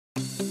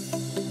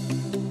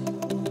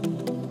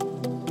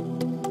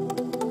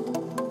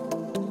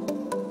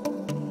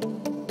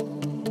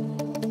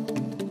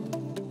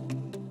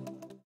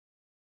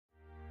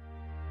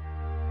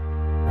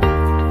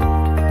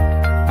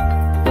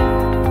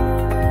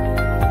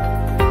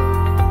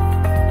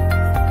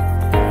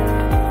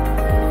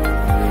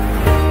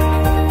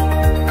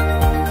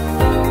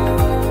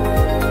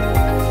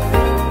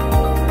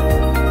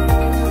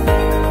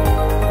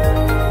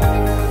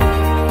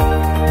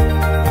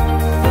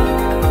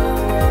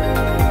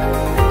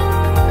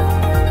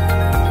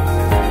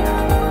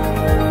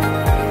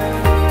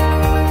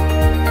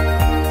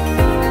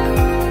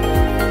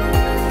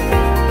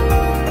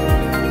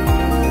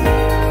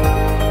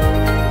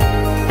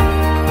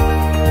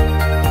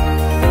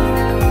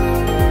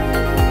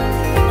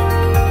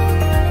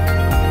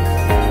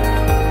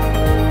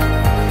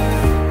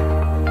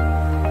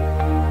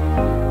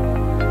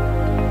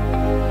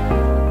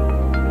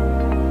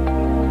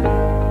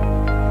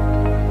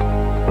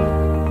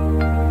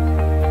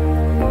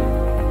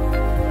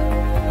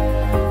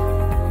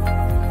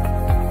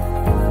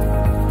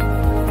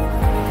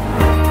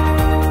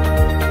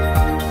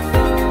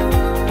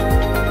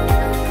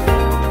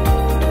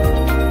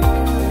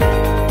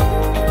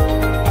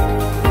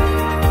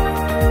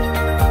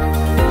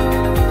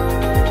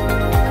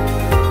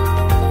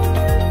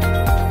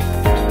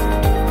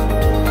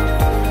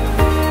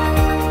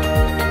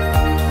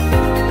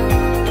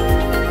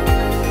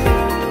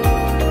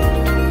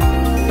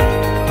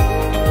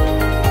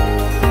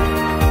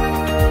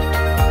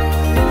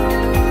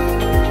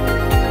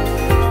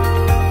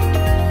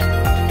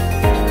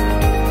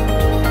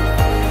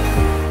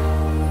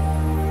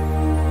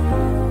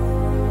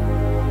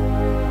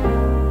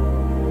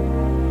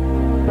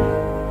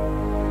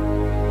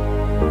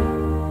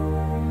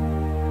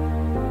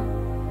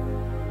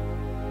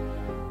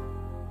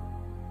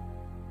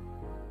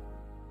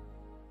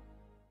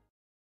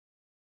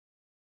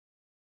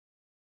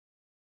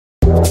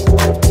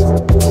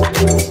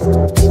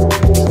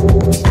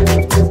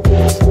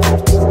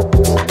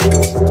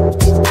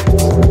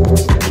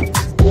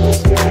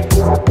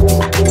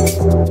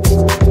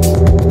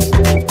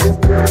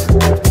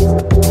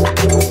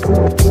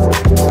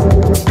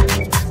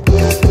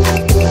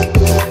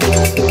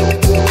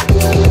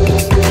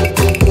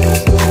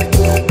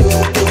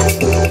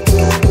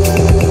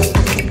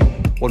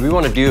What we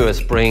want to do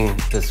is bring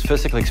this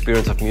physical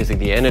experience of music,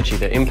 the energy,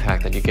 the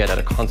impact that you get at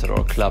a concert or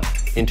a club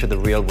into the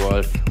real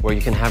world, where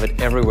you can have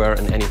it everywhere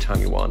and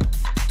anytime you want.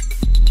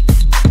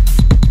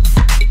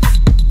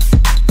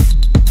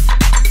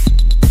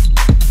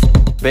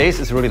 Bass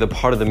is really the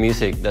part of the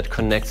music that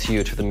connects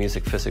you to the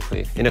music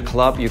physically. In a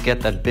club, you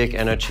get that big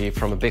energy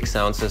from a big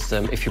sound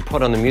system. If you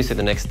put on the music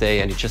the next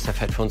day and you just have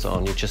headphones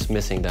on, you're just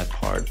missing that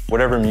part.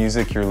 Whatever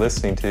music you're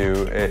listening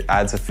to, it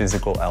adds a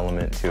physical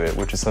element to it,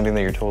 which is something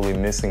that you're totally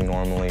missing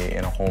normally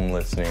in a home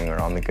listening or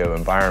on-the-go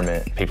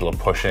environment. People are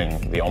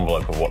pushing the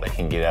envelope of what they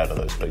can get out of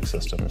those big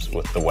systems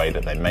with the way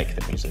that they make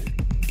the music.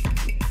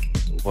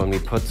 When we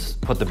put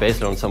the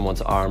bass on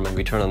someone's arm and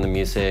we turn on the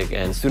music,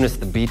 and as soon as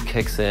the beat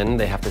kicks in,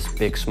 they have this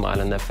big smile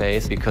on their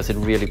face because it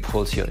really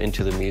pulls you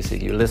into the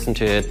music. You listen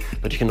to it,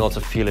 but you can also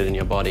feel it in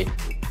your body.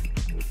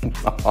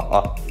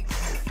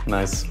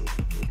 Nice.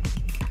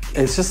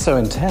 It's just so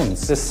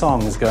intense. This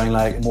song is going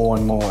like more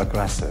and more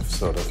aggressive,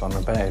 sort of, on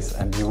the bass,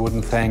 and you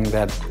wouldn't think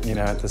that, you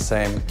know, at the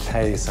same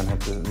pace and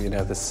at the, you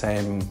know, the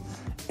same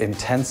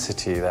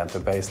intensity that the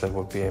basslet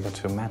would be able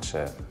to match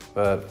it,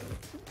 but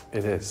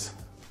it is.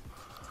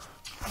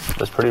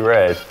 It's pretty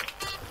rare.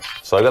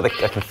 So I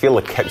can feel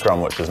the kick drum,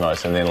 which is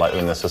nice, and then like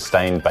when the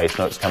sustained bass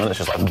notes come in, it's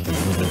just like.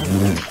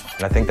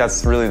 And I think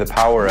that's really the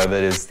power of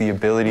it, is the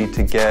ability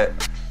to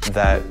get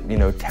that, you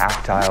know,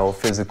 tactile,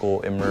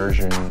 physical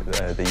immersion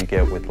that you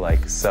get with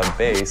like sub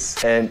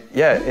bass. And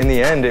yeah, in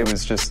the end, it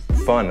was just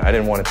fun. I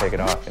didn't want to take it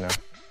off, you know.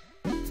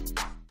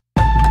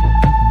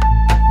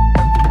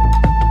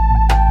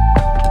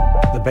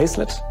 The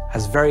basslet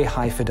has very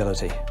high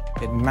fidelity.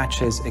 It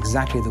matches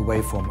exactly the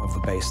waveform of the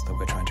bass that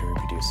we're trying to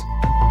reproduce.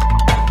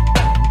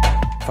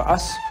 For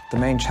us, the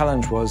main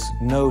challenge was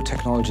no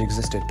technology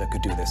existed that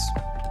could do this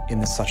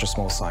in such a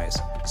small size,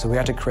 so we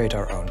had to create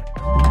our own.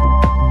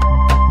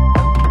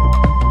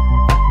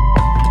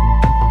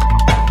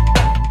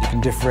 You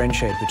can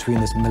differentiate between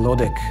this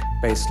melodic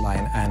bass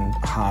line and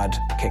hard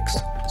kicks.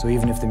 So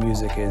even if the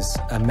music is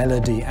a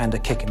melody and a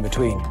kick in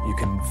between, you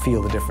can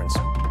feel the difference.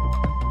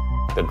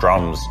 The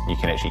drums, you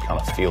can actually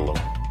kind of feel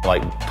them.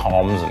 Like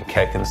toms and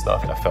kick and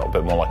stuff, I felt a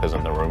bit more like I was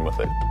in the room with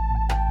it.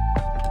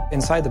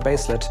 Inside the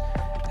basslet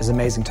is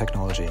amazing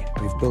technology.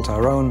 We've built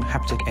our own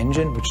haptic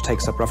engine, which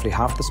takes up roughly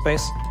half the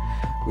space.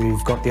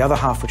 We've got the other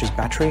half, which is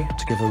battery,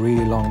 to give a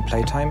really long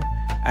playtime.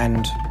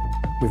 And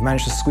we've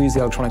managed to squeeze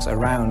the electronics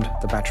around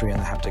the battery and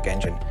the haptic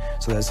engine.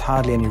 So there's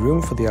hardly any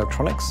room for the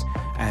electronics,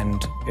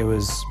 and it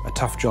was a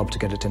tough job to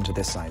get it into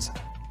this size.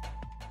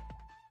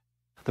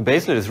 The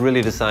basslet is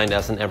really designed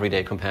as an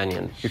everyday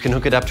companion. You can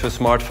hook it up to a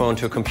smartphone,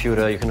 to a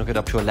computer, you can hook it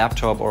up to a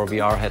laptop or a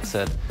VR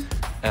headset.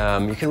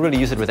 You can really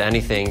use it with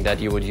anything that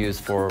you would use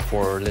for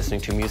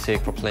listening to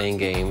music, for playing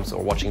games,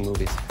 or watching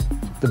movies.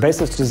 The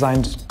basslet's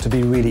designed to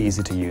be really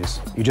easy to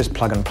use. You just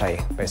plug and play,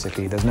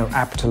 basically. There's no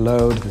app to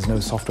load, there's no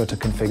software to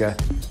configure.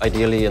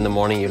 Ideally, in the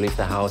morning, you leave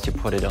the house, you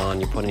put it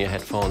on, you put in your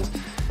headphones.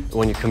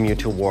 When you commute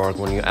to work,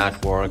 when you're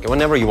at work,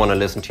 whenever you want to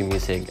listen to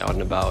music out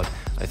and about,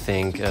 I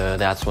think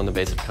that's when the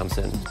basslet comes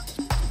in.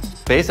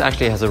 Bass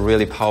actually has a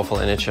really powerful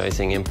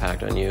energizing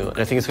impact on you. And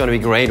I think it's going to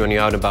be great when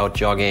you're out and about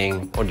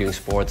jogging or doing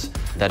sports,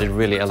 that it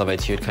really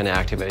elevates you, it kind of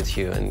activates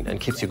you and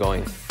keeps you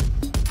going.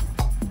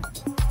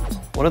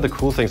 One of the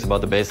cool things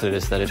about the basslet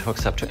is that it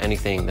hooks up to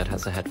anything that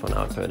has a headphone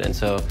output. And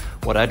so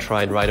what I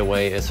tried right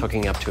away is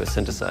hooking up to a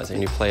synthesizer,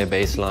 and you play a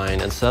bass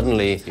line and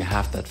suddenly you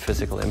have that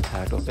physical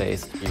impact of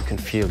bass. You can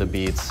feel the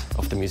beats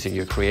of the music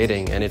you're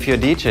creating. And if you're a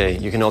DJ,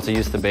 you can also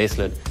use the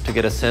basslet to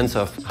get a sense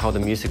of how the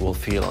music will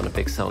feel on a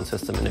big sound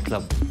system in a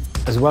club.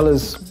 As well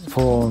as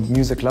for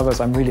music lovers,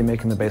 I'm really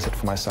making the basslet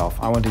for myself.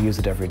 I want to use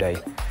it every day.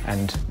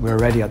 And we're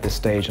already at this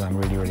stage and I'm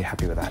really, really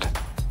happy with that.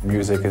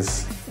 Music is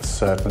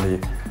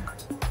certainly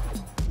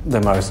the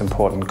most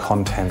important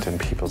content in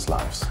people's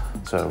lives.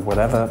 So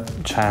whatever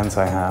chance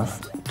I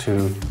have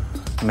to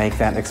make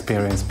that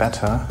experience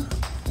better,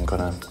 I'm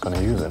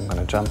gonna use it, I'm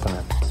gonna jump on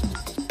it.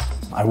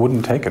 I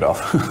wouldn't take it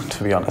off,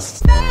 to be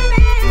honest.